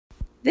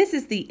This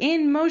is the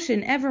In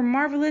Motion Ever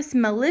Marvelous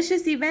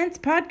Malicious Events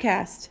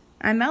podcast.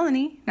 I'm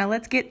Melanie. Now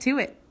let's get to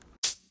it.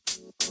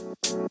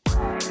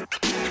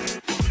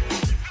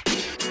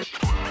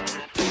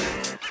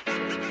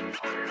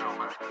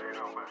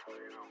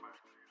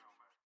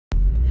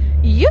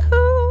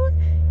 Yoo-hoo!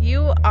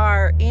 You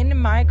are in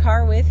my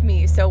car with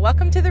me. So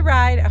welcome to the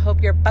ride. I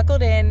hope you're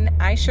buckled in.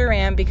 I sure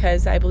am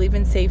because I believe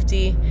in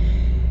safety.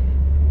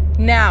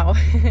 Now,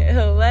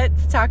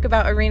 let's talk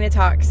about Arena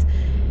Talks.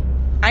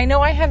 I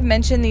know I have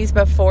mentioned these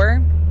before.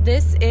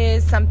 This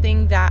is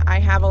something that I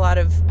have a lot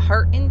of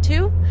heart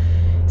into.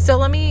 So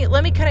let me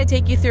kind of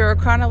take you through a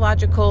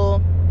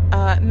chronological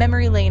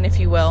memory lane, if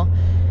you will.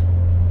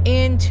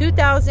 In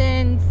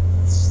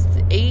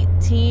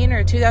 2018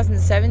 or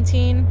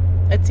 2017,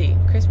 let's see,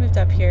 Chris moved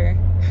up here.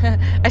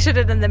 I should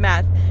have done the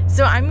math.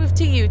 So I moved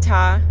to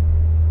Utah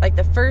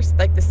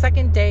the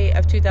second day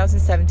of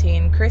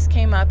 2017. Chris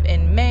came up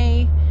in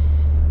May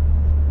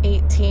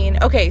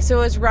 18. Okay, so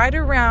it was right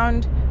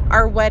around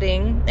our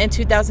wedding in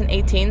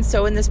 2018.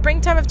 So in the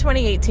springtime of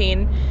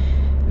 2018,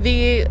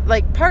 the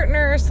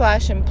partner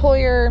 /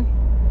 employer,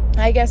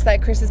 I guess,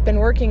 that Chris has been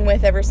working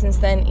with ever since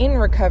then in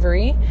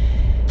recovery,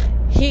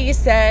 he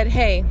said,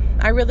 hey,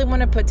 I really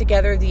want to put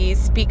together these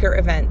speaker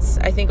events.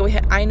 I think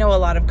I know a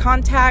lot of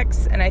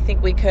contacts, and I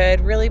think we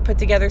could really put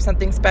together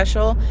something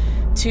special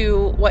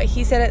to what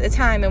he said at the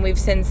time, and we've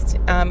since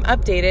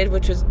updated,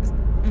 which was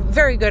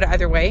very good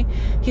either way.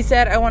 He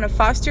said, I want to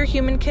foster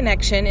human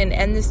connection and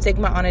end the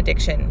stigma on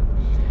addiction.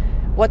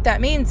 What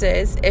that means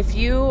is if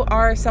you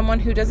are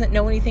someone who doesn't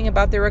know anything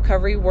about the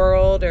recovery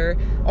world or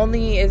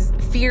only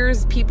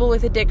fears people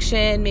with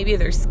addiction, maybe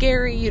they're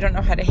scary, you don't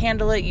know how to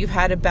handle it, you've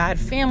had a bad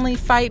family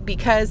fight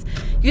because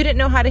you didn't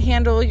know how to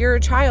handle your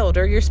child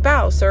or your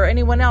spouse or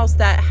anyone else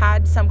that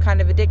had some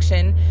kind of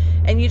addiction,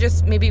 and you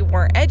just maybe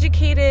weren't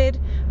educated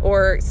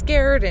or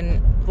scared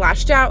and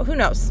lashed out, who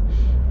knows?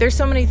 There's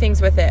so many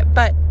things with it.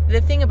 But the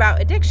thing about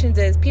addictions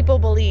is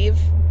the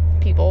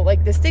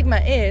stigma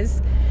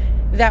is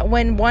that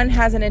when one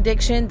has an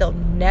addiction, they'll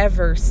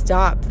never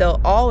stop. They'll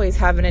always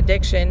have an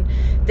addiction.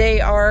 They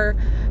are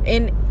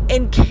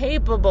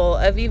incapable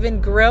of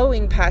even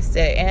growing past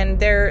it. And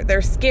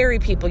they're scary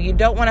people. You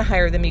don't want to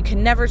hire them. You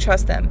can never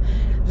trust them.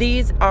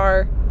 These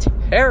are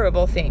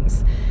terrible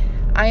things.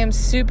 I am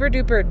super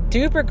duper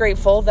duper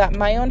grateful that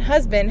my own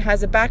husband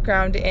has a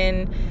background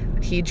in,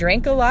 he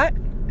drank a lot.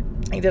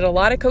 He did a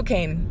lot of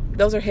cocaine.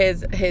 Those are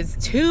his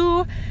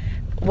two,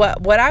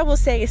 what I will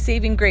say is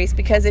saving grace,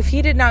 because if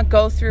he did not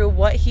go through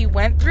what he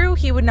went through,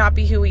 he would not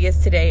be who he is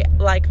today,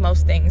 like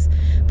most things.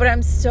 But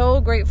I'm so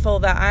grateful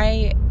that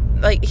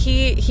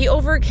he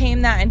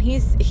overcame that, and he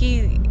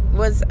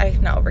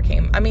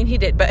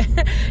did, but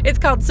it's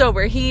called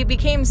sober. He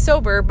became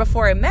sober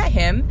before I met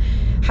him.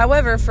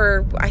 However,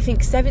 for I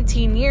think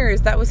 17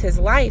 years, that was his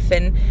life,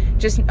 and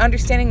just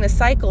understanding the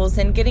cycles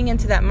and getting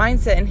into that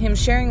mindset, and him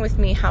sharing with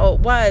me how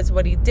it was,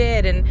 what he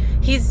did. And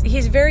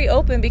he's very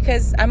open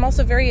because I'm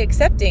also very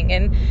accepting,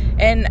 and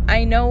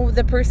I know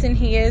the person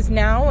he is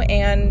now,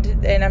 and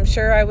I'm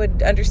sure I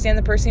would understand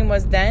the person he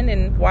was then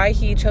and why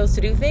he chose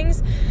to do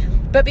things.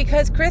 But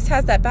because Chris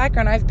has that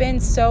background, I've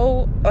been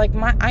so, I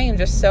am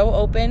just so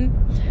open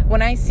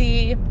when I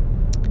see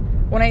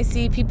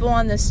people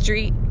on the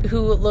street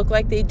who look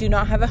like they do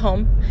not have a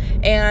home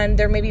and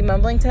they're maybe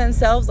mumbling to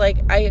themselves. I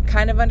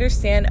kind of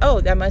understand,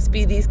 that must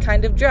be these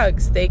kind of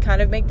drugs. They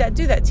kind of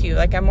do that to you.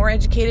 I'm more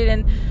educated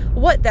in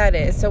what that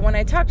is. So when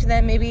I talk to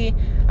them, maybe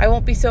I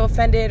won't be so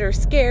offended or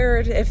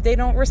scared if they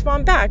don't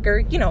respond back,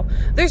 or,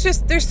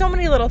 there's so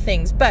many little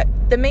things. But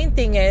the main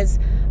thing is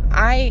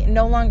I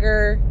no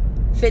longer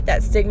fit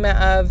that stigma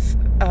of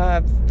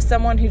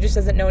someone who just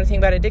doesn't know anything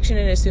about addiction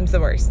and assumes the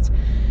worst.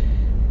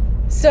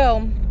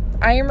 So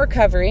I Am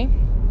Recovery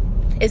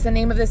is the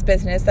name of this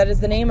business. That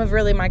is the name of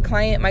really my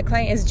client. My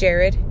client is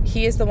Jared.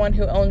 He is the one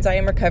who owns I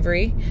Am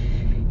Recovery.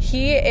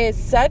 He is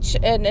such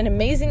an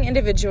amazing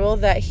individual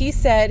that he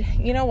said,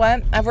 you know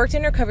what? I've worked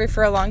in recovery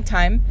for a long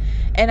time,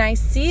 and I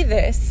see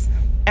this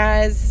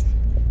as,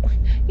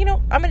 I'm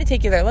going to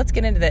take you there. Let's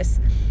get into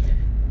this.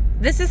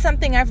 This is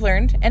something I've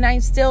learned, and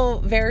I'm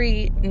still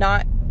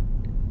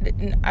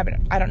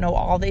I don't know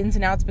all the ins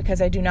and outs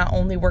because I do not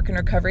only work in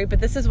recovery,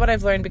 but this is what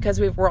I've learned because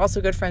we're also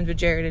good friends with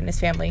Jared and his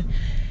family.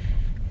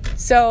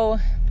 So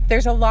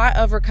there's a lot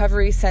of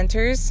recovery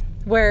centers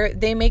where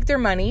they make their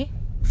money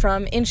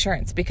from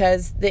insurance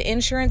because the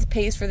insurance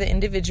pays for the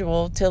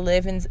individual to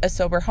live in a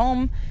sober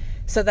home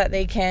so that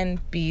they can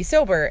be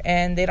sober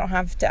and they don't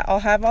have to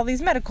have all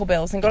these medical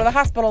bills and go to the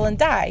hospital and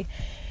die.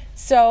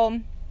 So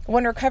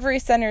when recovery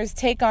centers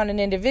take on an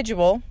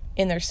individual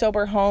in their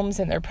sober homes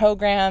and their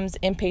programs,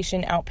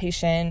 inpatient,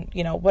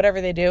 outpatient,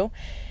 whatever they do,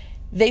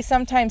 they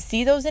sometimes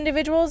see those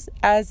individuals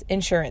as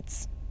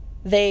insurance.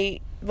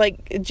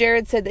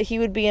 Jared said that he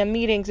would be in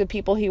meetings with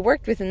people he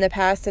worked with in the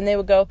past, and they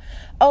would go,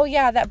 oh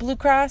yeah, that Blue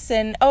Cross,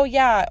 and oh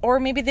yeah, or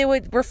maybe they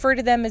would refer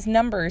to them as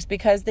numbers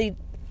because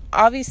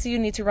obviously you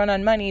need to run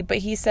on money, but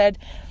he said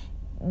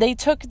they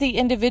took the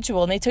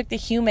individual and they took the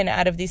human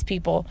out of these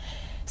people.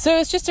 So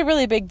it's just a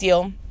really big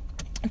deal.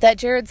 that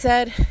Jared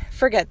said,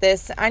 forget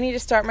this. I need to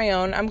start my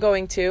own. I'm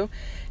going to.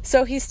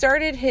 So he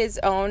started his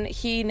own.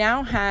 He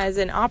now has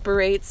and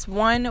operates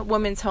one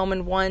women's home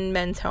and one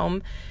men's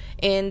home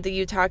in the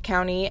Utah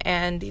County.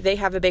 And they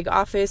have a big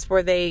office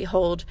where they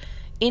hold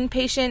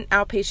inpatient,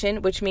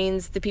 outpatient, which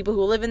means the people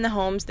who live in the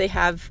homes, they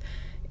have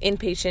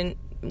inpatient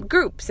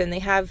groups and they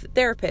have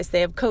therapists,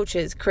 they have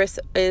coaches. Chris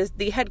is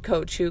the head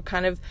coach who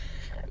kind of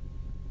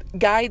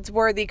guides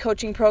where the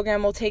coaching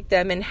program will take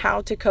them and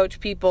how to coach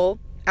people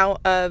out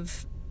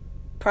of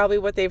probably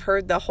what they've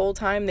heard the whole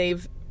time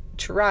they've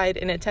tried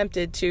and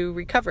attempted to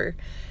recover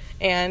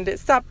and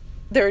stop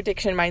their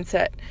addiction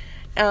mindset.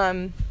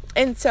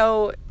 And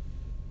so,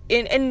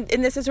 and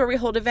this is where we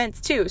hold events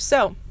too.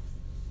 So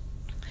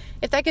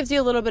if that gives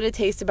you a little bit of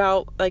taste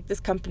about like this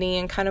company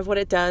and kind of what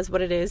it does,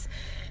 what it is,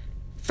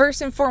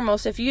 first and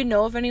foremost, if you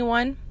know of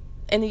anyone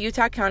in the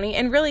Utah County,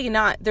 and really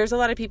not, there's a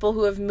lot of people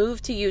who have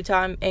moved to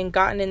Utah and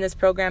gotten in this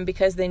program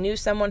because they knew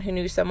someone who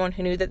knew someone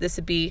who knew that this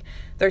would be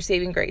their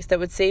saving grace, that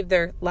would save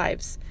their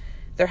lives.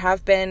 There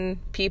have been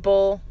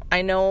people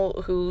I know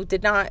who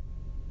did not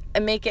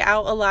make it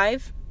out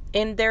alive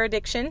in their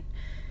addiction,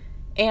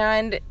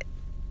 and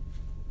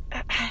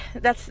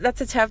that's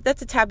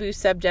a taboo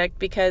subject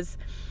because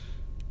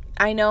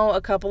I know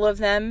a couple of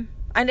them.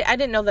 I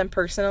didn't know them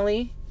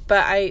personally,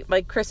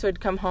 but Chris would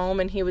come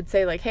home and he would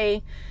say like,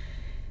 hey,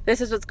 this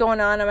is what's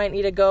going on. I might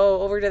need to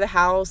go over to the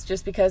house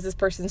just because this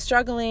person's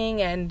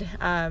struggling. And,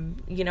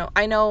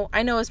 I know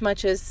as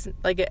much as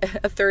like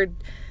a third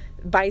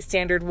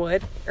bystander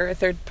would, or a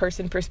third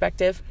person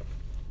perspective.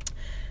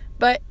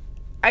 But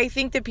I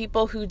think the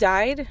people who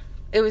died,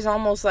 it was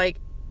almost like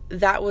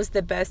that was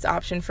the best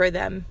option for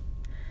them,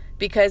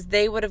 because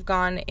they would have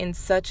gone in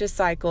such a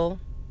cycle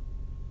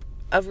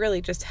of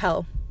really just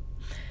hell.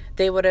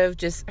 They would have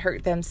just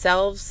hurt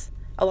themselves.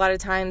 A lot of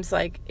times,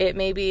 like, it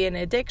may be an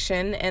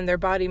addiction and their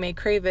body may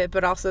crave it,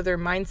 but also their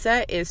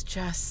mindset is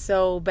just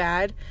so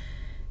bad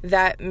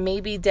that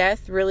maybe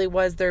death really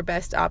was their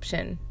best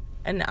option.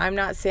 And I'm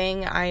not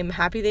saying I'm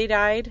happy they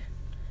died,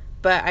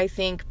 but I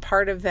think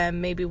part of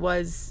them maybe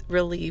was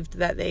relieved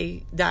that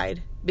they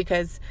died,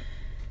 because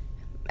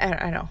I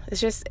don't know.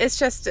 It's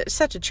just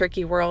such a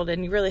tricky world,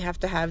 and you really have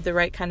to have the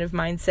right kind of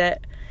mindset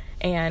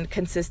and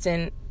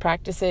consistent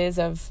practices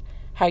of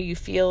how you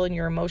feel and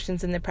your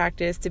emotions in the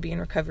practice to be in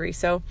recovery.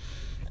 So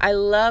I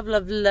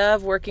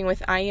love working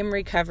with I Am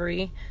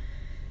Recovery.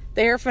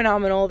 They are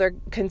phenomenal. They're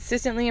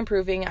consistently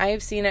improving. I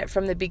have seen it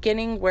from the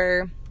beginning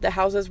where the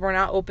houses were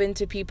not open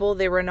to people.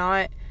 They were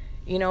not,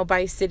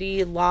 by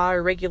city law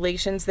or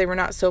regulations, they were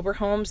not sober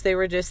homes. They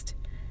were just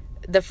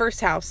the first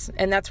house.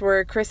 And that's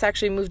where Chris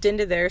actually moved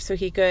into there so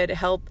he could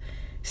help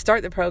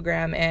start the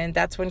program. And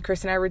that's when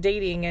Chris and I were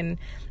dating. And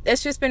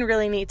it's just been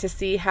really neat to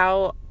see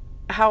how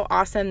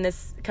awesome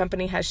this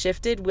company has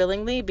shifted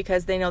willingly,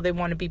 because they know they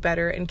want to be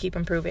better and keep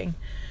improving.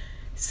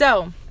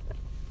 So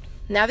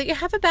now that you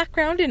have a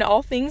background in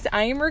all things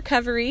I Am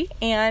Recovery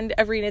and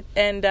arena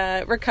and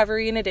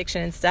recovery and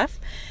addiction and stuff,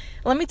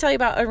 let me tell you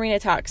about Arena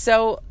Talk.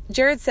 So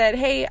Jared said,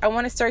 hey, I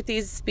want to start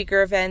these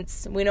speaker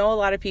events. We know a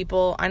lot of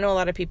people. I know a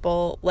lot of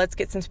people. Let's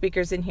get some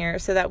speakers in here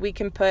so that we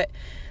can put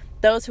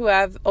those who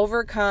have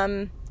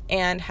overcome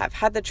and have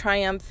had the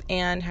triumph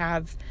and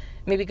have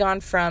maybe gone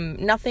from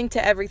nothing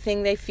to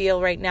everything they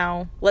feel right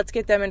now. Let's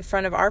get them in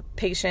front of our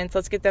patients.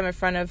 Let's get them in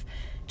front of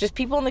just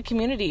people in the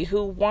community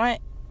who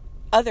want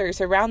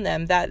others around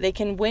them, that they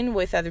can win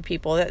with other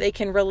people, that they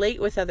can relate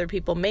with other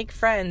people, make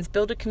friends,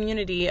 build a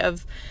community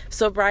of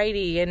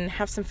sobriety, and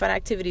have some fun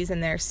activities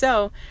in there.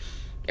 So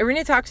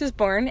Arena Talks was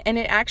born, and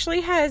it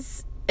actually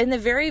has, in the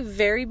very,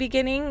 very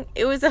beginning,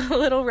 it was a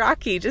little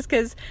rocky just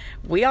because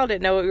we all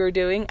didn't know what we were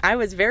doing. I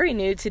was very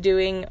new to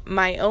doing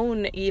my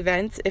own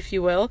events, if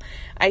you will.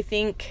 I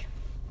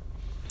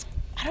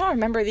don't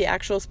remember the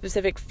actual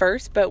specific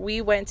first, but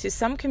we went to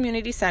some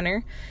community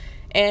center,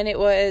 and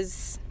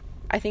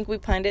I think we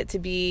planned it to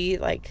be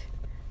like,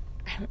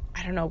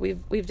 I don't know,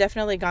 we've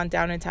definitely gone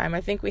down in time. I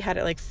think we had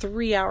it like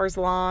 3 hours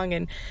long,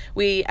 and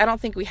I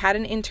don't think we had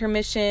an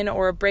intermission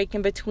or a break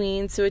in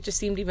between, so it just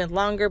seemed even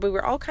longer. But we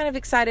were all kind of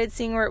excited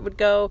seeing where it would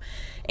go,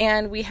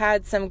 and we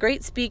had some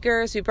great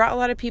speakers. We brought a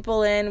lot of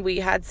people in. We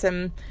had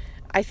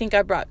I think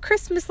I brought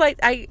Christmas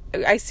lights. I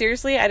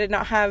seriously, I did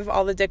not have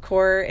all the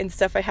decor and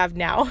stuff I have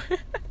now.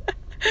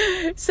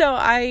 So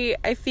I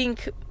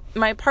think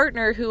my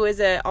partner, who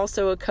is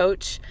also a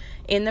coach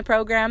in the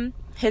program,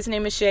 his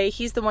name is Shay.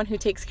 He's the one who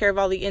takes care of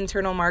all the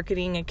internal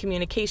marketing and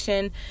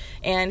communication,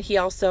 and he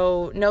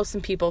also knows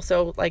some people.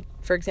 So, like,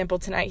 for example,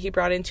 tonight he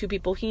brought in 2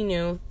 people he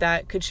knew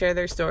that could share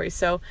their stories.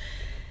 So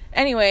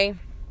anyway,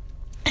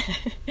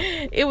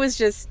 it was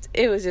just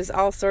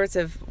all sorts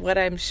of what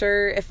I'm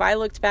sure, if I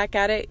looked back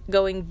at it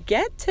going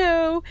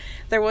ghetto,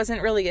 there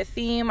wasn't really a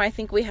theme. I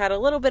think we had a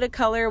little bit of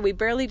color. We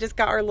barely just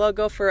got our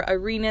logo for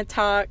Arena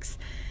Talks,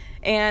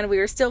 and we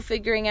were still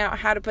figuring out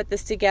how to put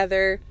this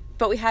together.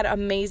 But we had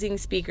amazing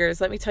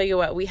speakers. Let me tell you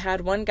what, we had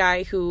one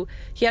guy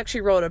he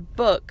actually wrote a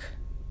book.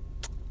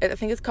 I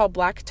think it's called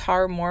Black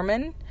Tar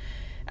Mormon.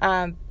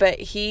 But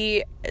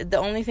the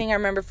only thing I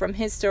remember from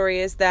his story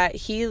is that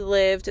he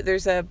lived,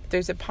 there's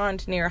a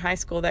pond near a high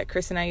school that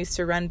Chris and I used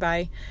to run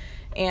by.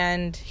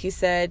 And he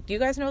said, "You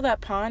guys know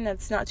that pond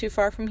that's not too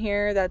far from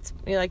here? That's,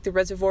 like the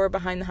reservoir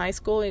behind the high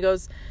school." He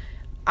goes,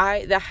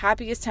 the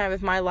happiest time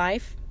of my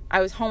life, I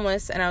was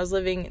homeless and I was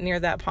living near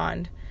that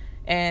pond.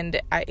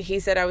 And he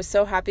said, I was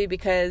so happy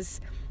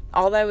because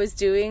all I was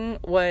doing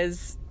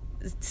was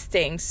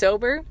staying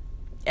sober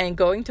and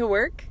going to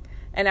work.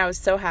 And I was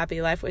so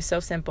happy. Life was so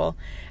simple.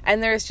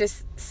 And there's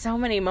just so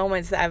many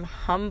moments that have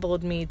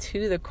humbled me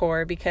to the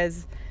core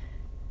because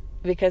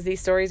these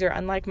stories are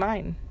unlike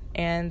mine.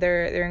 And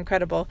they're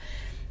incredible.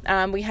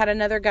 We had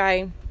another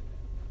guy.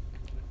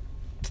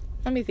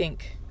 Let me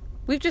think.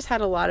 We've just had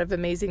a lot of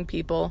amazing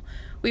people.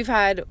 We've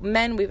had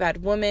men, we've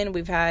had women,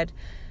 we've had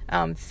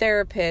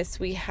therapists,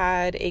 we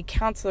had a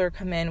counselor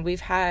come in,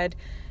 we've had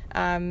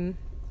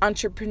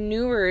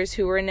entrepreneurs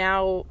who are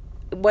now,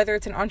 whether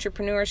it's an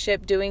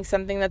entrepreneurship doing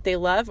something that they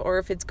love, or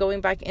if it's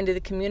going back into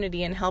the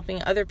community and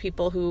helping other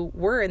people who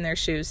were in their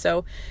shoes.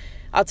 So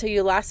I'll tell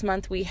you, last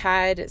month we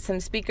had some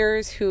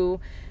speakers who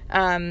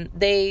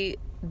they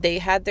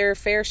had their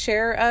fair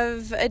share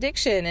of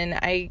addiction, and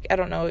I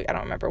don't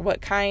remember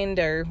what kind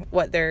or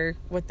what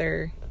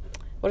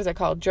is it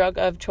called? Drug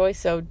of choice.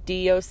 So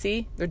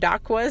DOC, their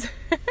doc was.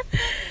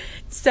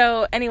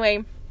 So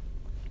anyway,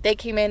 they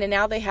came in and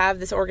now they have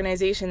this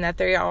organization that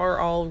they are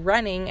all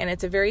running, and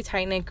it's a very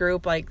tight-knit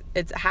group. Like,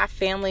 it's half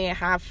family and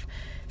half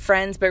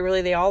friends, but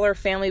really they all are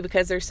family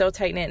because they're so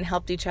tight-knit and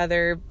helped each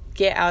other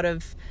get out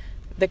of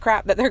the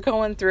crap that they're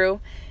going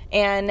through.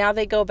 And now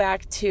they go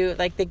back to,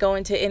 they go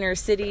into inner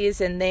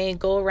cities and they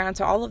go around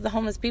to all of the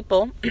homeless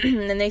people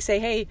and they say,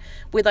 "Hey,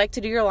 we'd like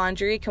to do your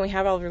laundry. Can we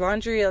have all of your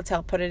laundry? Let's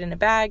help put it in a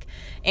bag."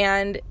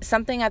 And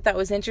something I thought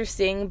was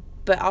interesting,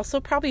 but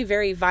also probably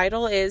very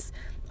vital, is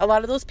a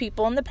lot of those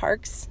people in the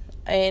parks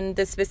in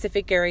the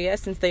specific area,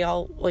 since they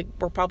all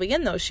were probably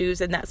in those shoes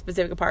in that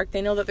specific park,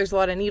 they know that there's a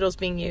lot of needles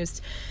being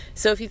used.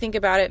 So if you think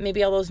about it,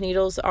 maybe all those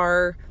needles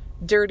are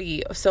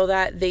dirty, so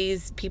that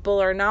these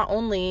people are not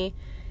only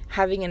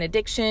having an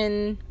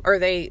addiction, or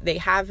they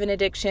have an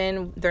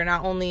addiction, they're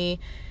not only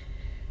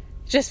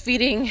just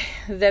feeding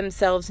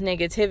themselves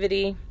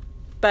negativity,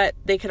 but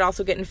they could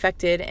also get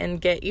infected and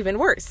get even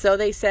worse. So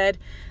they said,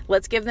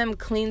 let's give them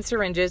clean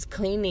syringes,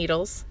 clean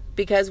needles,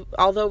 because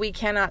although we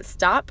cannot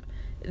stop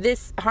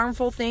this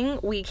harmful thing,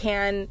 we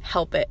can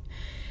help it.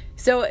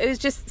 So it was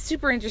just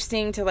super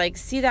interesting to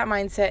see that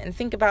mindset and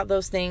think about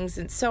those things.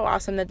 It's so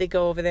awesome that they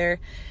go over there.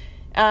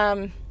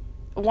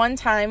 One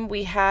time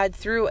we had,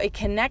 through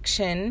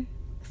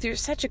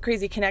such a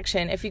crazy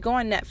connection, if you go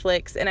on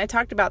Netflix, and I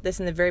talked about this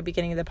in the very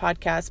beginning of the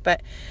podcast,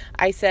 but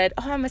I said,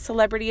 I'm a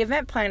celebrity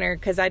event planner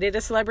because I did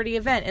a celebrity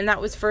event, and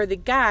that was for the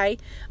guy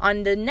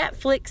on the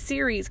Netflix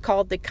series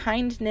called The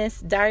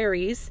Kindness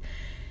Diaries.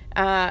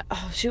 I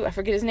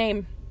forget his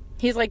name.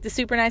 He's the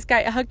super nice guy.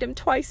 I hugged him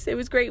twice. It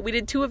was great. We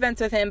did 2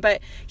 events with him, but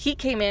he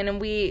came in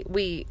and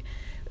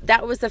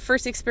that was the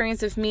first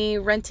experience of me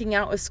renting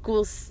out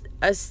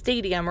a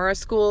stadium or a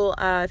school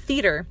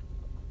theater.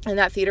 And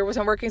that theater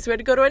wasn't working, so we had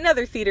to go to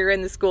another theater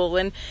in the school.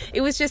 And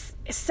it was just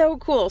so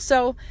cool.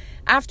 So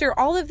after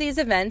all of these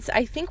events,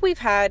 I think we've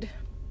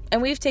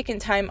taken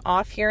time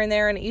off here and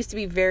there. And it used to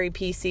be very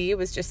PC. It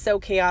was just so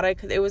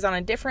chaotic. It was on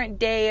a different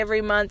day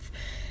every month.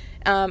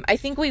 I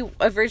think we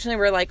originally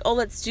were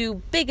let's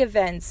do big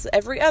events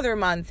every other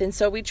month. And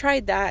so we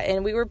tried that,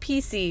 and we were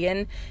PC,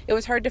 and it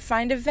was hard to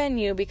find a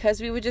venue because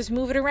we would just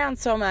move it around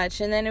so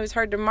much. And then it was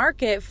hard to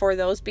market for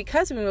those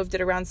because we moved it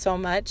around so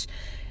much.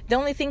 The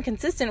only thing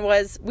consistent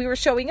was we were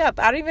showing up.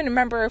 I don't even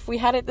remember if we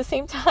had it at the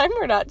same time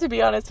or not, to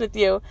be honest with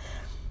you.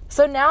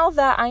 So now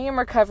that I Am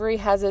Recovery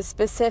has a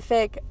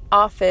specific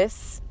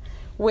office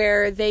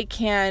where they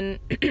can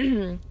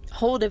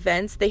hold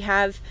events, they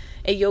have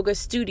a yoga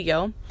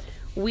studio.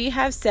 We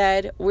have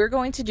said we're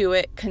going to do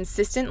it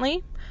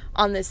consistently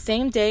on the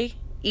same day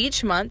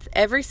each month,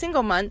 every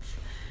single month,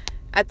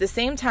 at the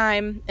same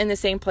time in the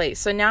same place.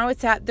 So now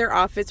it's at their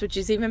office, which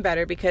is even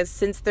better because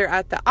since they're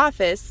at the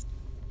office,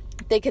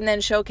 they can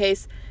then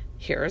showcase,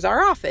 here's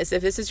our office.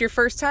 If this is your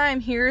first time,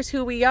 here's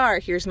who we are.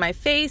 Here's my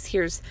face.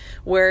 Here's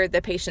where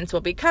the patients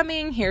will be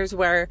coming. Here's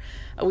where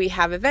we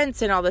have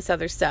events and all this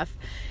other stuff.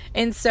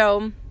 And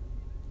so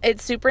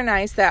it's super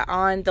nice that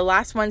on the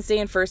last Wednesday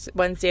and first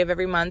Wednesday of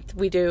every month,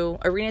 we do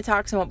arena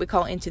talks and what we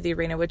call Into the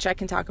Arena, which I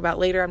can talk about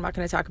later. I'm not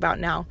going to talk about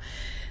now.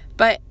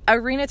 But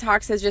Arena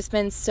Talks has just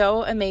been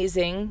so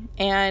amazing.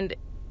 And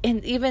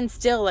even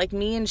still,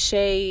 me and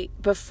Shay,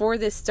 before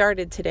this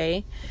started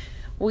today,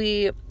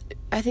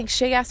 I think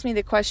Shay asked me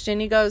the question.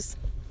 He goes,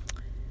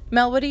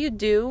 Mel, what do you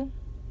do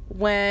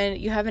when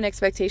you have an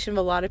expectation of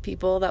a lot of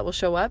people that will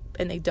show up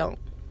and they don't?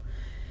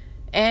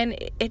 And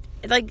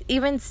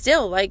even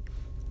still,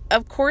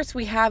 of course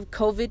we have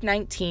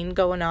COVID-19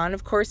 going on.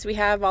 Of course we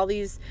have all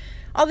these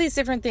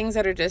different things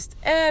that are just,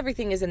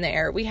 everything is in the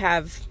air. We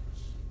have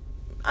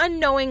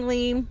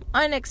unknowingly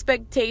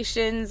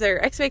expectations,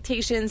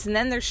 and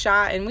then they're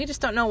shot, and we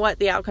just don't know what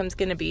the outcome's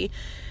going to be.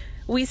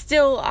 We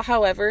still,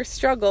 however,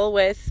 struggle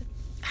with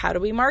how do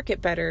we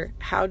market better?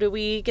 How do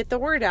we get the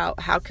word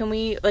out? How can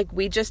we,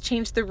 we just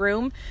changed the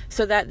room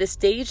so that the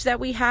stage that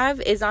we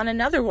have is on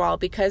another wall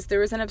because there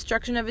was an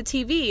obstruction of a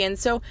TV. And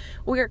so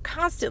we're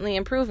constantly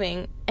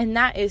improving, and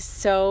that is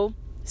so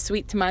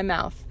sweet to my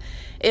mouth.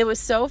 It was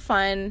so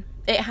fun.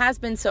 It has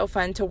been so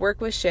fun to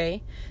work with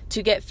Shay,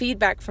 to get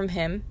feedback from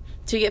him,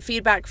 to get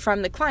feedback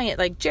from the client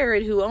like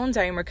Jared, who owns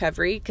I Am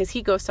Recovery, because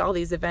he goes to all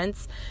these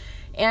events,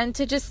 and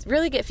to just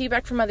really get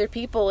feedback from other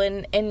people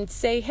and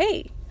say,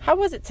 hey, how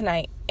was it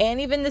tonight?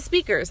 And even the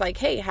speakers, like,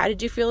 hey, how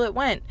did you feel it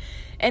went?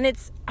 And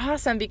it's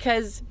awesome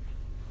because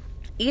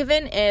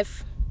even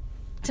if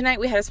tonight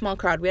we had a small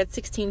crowd, we had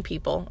 16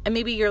 people, and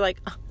maybe you're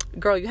like, oh,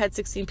 girl, you had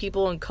 16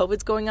 people and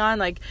COVID's going on,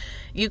 like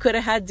you could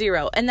have had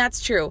 0. And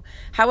that's true.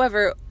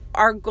 However,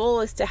 our goal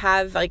is to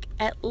have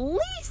at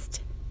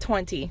least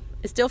 20.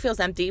 It still feels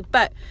empty,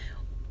 but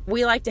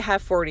we like to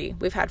have 40.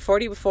 We've had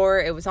 40 before.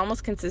 It was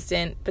almost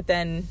consistent, but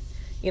then,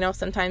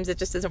 sometimes it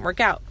just doesn't work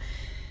out.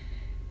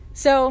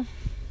 So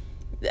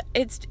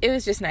it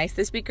was just nice.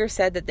 The speaker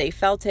said that they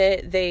felt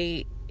it.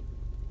 It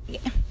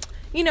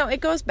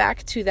goes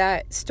back to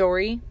that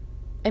story,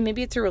 and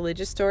maybe it's a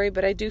religious story,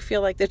 but I do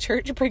feel like the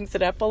church brings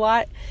it up a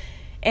lot.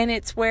 And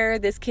it's where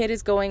this kid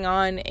is going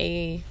on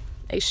a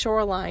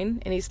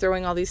shoreline, and he's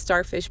throwing all these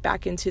starfish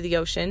back into the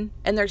ocean,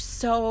 and there's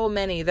so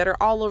many that are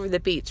all over the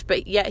beach,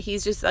 but yet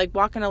he's just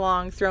walking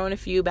along, throwing a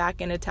few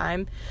back in a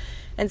time.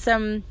 And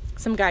some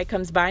guy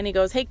comes by and he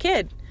goes, hey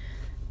kid,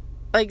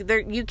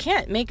 you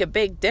can't make a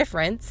big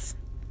difference.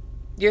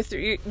 You're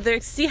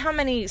see how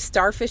many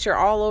starfish are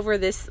all over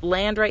this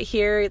land right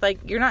here?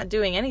 You're not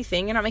doing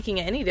anything. You're not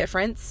making any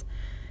difference.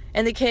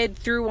 And the kid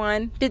threw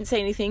one, didn't say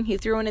anything. He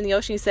threw one in the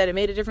ocean. He said it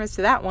made a difference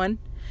to that one.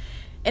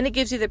 And it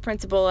gives you the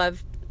principle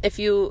of, if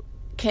you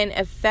can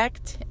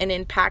affect and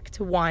impact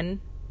one,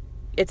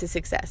 it's a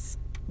success,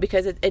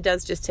 because it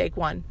does just take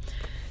one.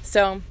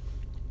 So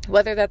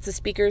whether that's the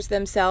speakers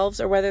themselves,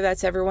 or whether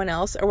that's everyone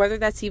else, or whether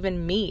that's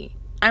even me,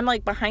 I'm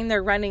behind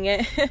there running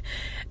it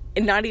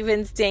and not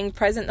even staying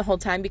present the whole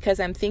time,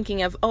 because I'm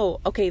thinking of, oh,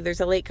 okay, there's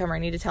a latecomer. I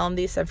need to tell them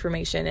this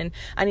information, and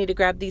I need to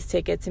grab these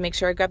tickets and make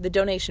sure I grab the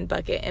donation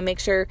bucket, and make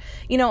sure,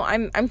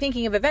 I'm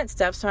thinking of event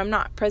stuff. So I'm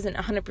not present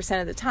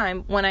 100% of the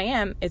time. When I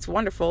am, it's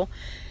wonderful.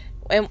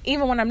 And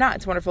even when I'm not,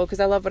 it's wonderful,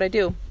 because I love what I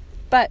do.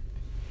 But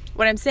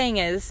what I'm saying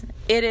is,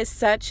 it is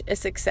such a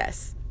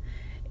success.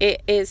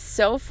 It is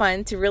so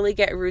fun to really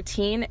get a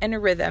routine and a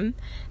rhythm,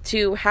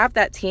 to have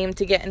that team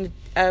to get in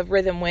a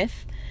rhythm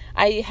with.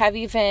 I have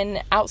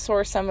even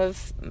outsourced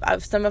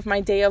some of my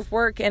day of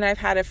work, and I've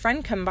had a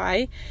friend come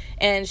by,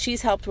 and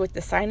she's helped with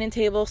the sign-in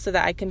table so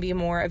that I can be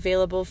more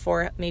available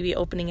for maybe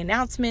opening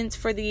announcements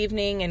for the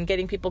evening and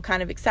getting people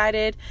kind of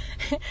excited.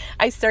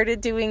 I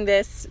started doing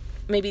this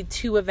maybe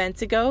 2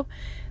 events ago,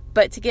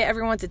 but to get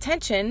everyone's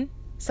attention,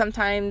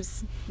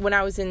 sometimes when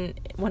I was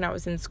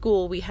in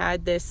school, we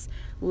had this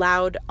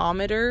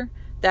loud-ometer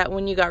that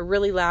when you got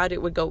really loud,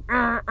 it would go,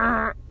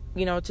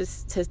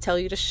 to tell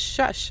you to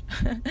shush.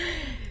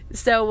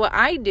 So what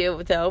I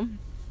do, though,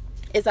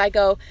 is I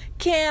go,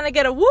 can I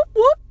get a whoop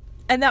whoop?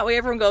 And that way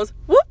everyone goes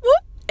whoop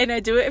whoop. And I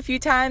do it a few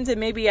times, and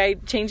maybe I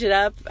change it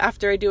up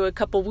after I do a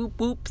couple whoop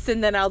whoops,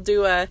 and then I'll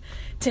do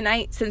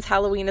tonight, since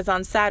Halloween is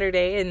on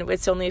Saturday and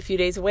it's only a few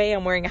days away,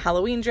 I'm wearing a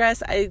Halloween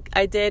dress.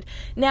 I did,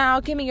 now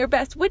give me your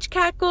best witch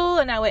cackle,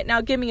 and I went,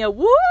 now give me a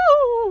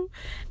woo.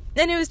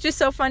 And it was just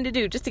so fun to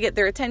do, just to get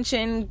their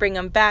attention, bring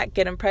them back,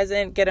 get them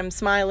present, get them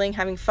smiling,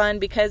 having fun,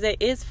 because it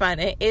is fun.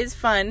 It is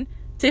fun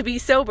to be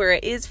sober.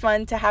 It is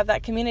fun to have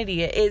that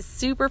community. It is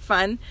super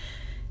fun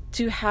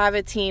to have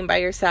a team by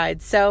your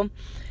side. So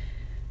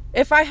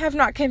if I have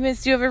not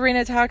convinced you of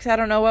Arena Talks, I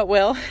don't know what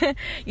will.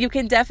 You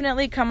can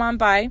definitely come on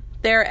by.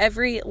 There,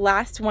 every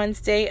last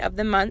Wednesday of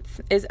the month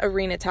is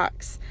Arena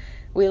Talks.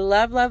 We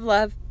love, love,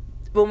 love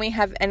when we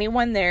have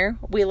anyone there.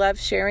 We love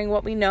sharing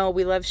what we know.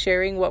 We love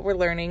sharing what we're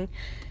learning.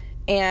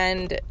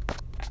 And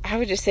I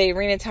would just say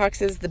Arena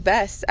Talks is the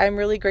best. I'm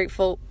really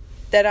grateful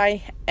that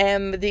I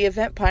am the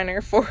event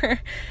planner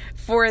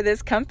for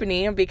this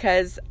company,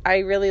 because I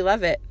really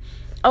love it.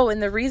 Oh,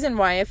 and the reason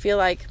why I feel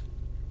like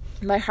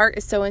my heart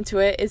is so into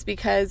it is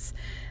because,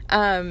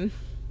 sorry,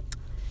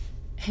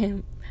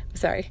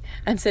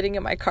 I'm sitting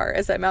in my car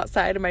as I'm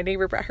outside, and my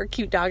neighbor brought her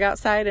cute dog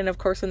outside. And of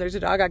course, when there's a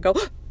dog, I go,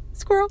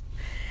 squirrel.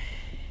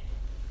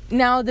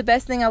 Now, the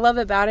best thing I love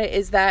about it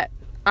is that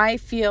I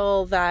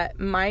feel that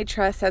my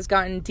trust has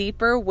gotten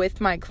deeper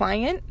with my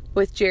client,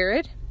 with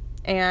Jared,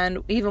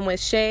 and even with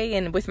Shay,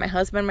 and with my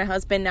husband. My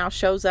husband now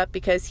shows up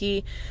because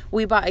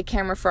we bought a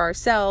camera for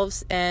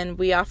ourselves, and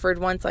we offered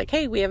once,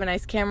 hey, we have a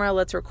nice camera,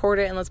 let's record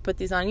it and let's put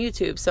these on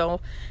YouTube. So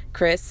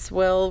Chris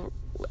will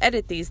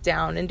edit these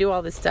down and do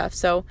all this stuff.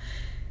 So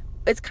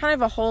it's kind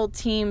of a whole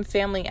team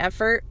family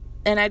effort.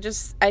 And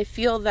I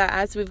feel that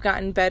as we've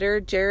gotten better,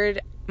 Jared,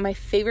 my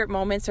favorite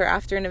moments are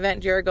after an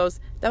event, Jared goes,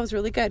 that was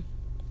really good.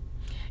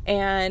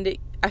 And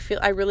I feel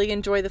I really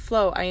enjoy the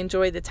flow. I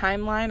enjoy the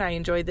timeline. I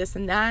enjoy this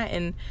and that.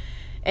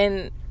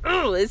 And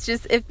it's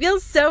just, it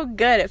feels so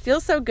good. It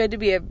feels so good to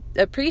be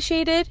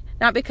appreciated,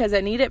 not because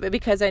I need it, but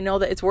because I know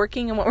that it's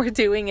working and what we're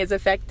doing is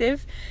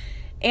effective.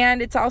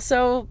 And it's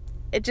also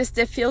just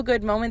a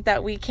feel-good moment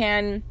that we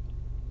can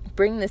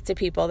bring this to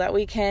people, that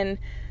we can,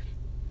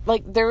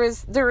 like, there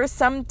was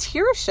some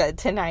tear shed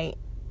tonight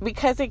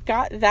because it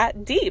got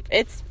that deep.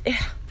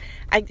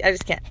 I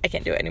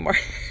can't do it anymore.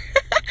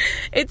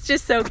 It's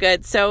just so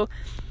good. So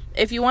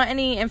if you want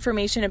any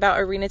information about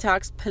Arena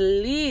Talks,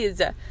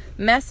 please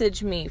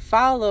message me,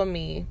 follow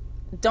me.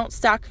 Don't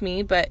stalk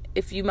me, but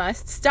if you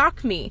must,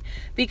 stalk me,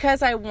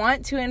 because I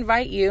want to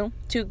invite you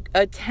to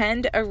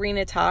attend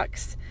Arena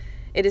Talks.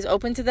 It is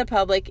open to the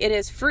public. It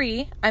is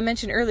free. I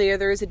mentioned earlier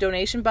there is a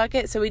donation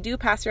bucket, so we do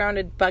pass around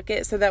a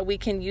bucket so that we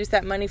can use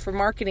that money for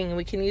marketing, and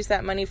we can use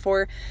that money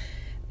for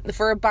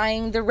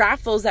buying the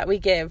raffles that we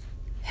give.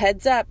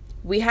 Heads up,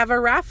 we have a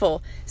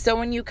raffle. So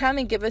when you come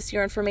and give us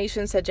your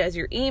information, such as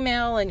your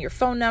email and your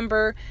phone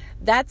number,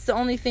 that's the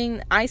only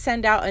thing. I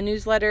send out a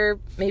newsletter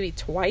maybe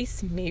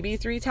twice, maybe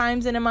 3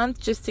 times in a month,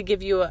 just to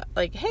give you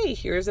hey,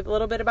 here's a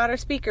little bit about our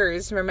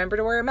speakers. Remember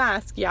to wear a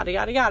mask, yada,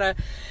 yada, yada.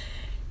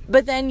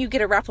 But then you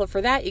get a raffle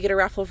for that. You get a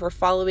raffle for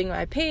following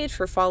my page,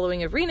 for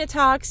following Arena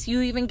Talks.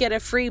 You even get a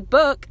free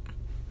book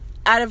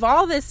out of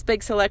all this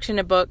big selection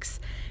of books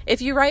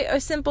if you write a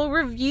simple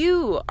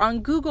review on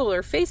Google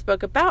or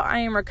Facebook about I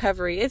Am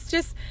Recovery. It's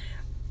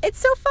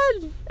so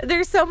fun.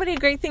 There's so many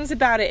great things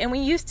about it. And we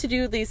used to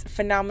do these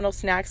phenomenal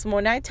snacks.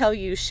 When I tell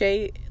you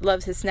Shay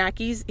loves his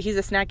snackies, he's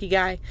a snacky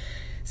guy.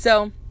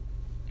 So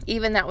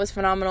even that was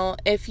phenomenal.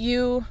 If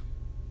you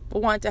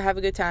want to have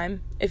a good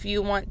time, if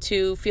you want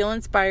to feel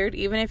inspired,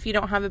 even if you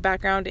don't have a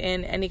background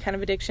in any kind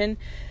of addiction,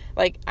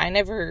 like I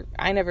never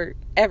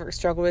ever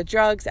struggled with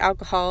drugs,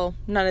 alcohol,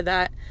 none of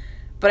that.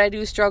 But I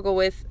do struggle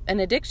with an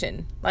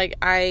addiction. Like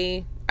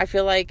I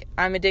feel like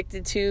I'm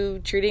addicted to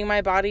treating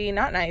my body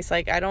not nice.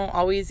 Like I don't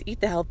always eat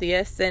the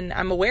healthiest, and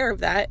I'm aware of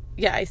that.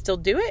 Yeah, I still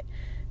do it.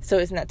 So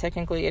isn't that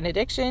technically an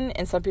addiction?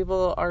 And some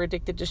people are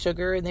addicted to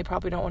sugar and they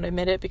probably don't want to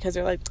admit it because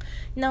they're like,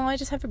 no, I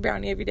just have a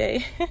brownie every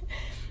day.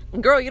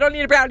 Girl, you don't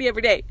need a brownie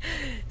every day.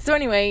 So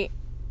anyway,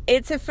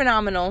 it's a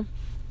phenomenal.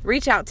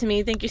 Reach out to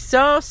me. Thank you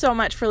so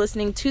much for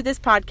listening to this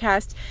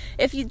podcast.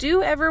 If you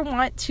do ever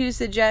want to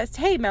suggest,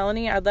 hey,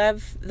 Melanie, I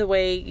love the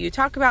way you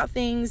talk about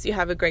things. You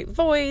have a great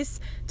voice.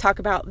 Talk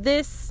about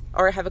this,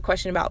 or have a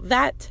question about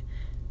that.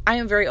 I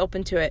am very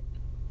open to it.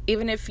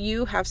 Even if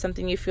you have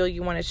something you feel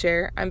you want to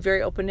share, I'm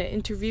very open to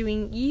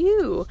interviewing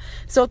you.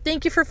 So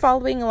thank you for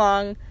following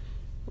along.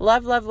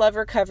 Love, love, love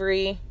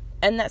recovery.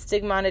 End that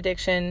stigma on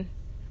addiction.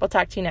 We'll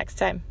talk to you next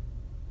time.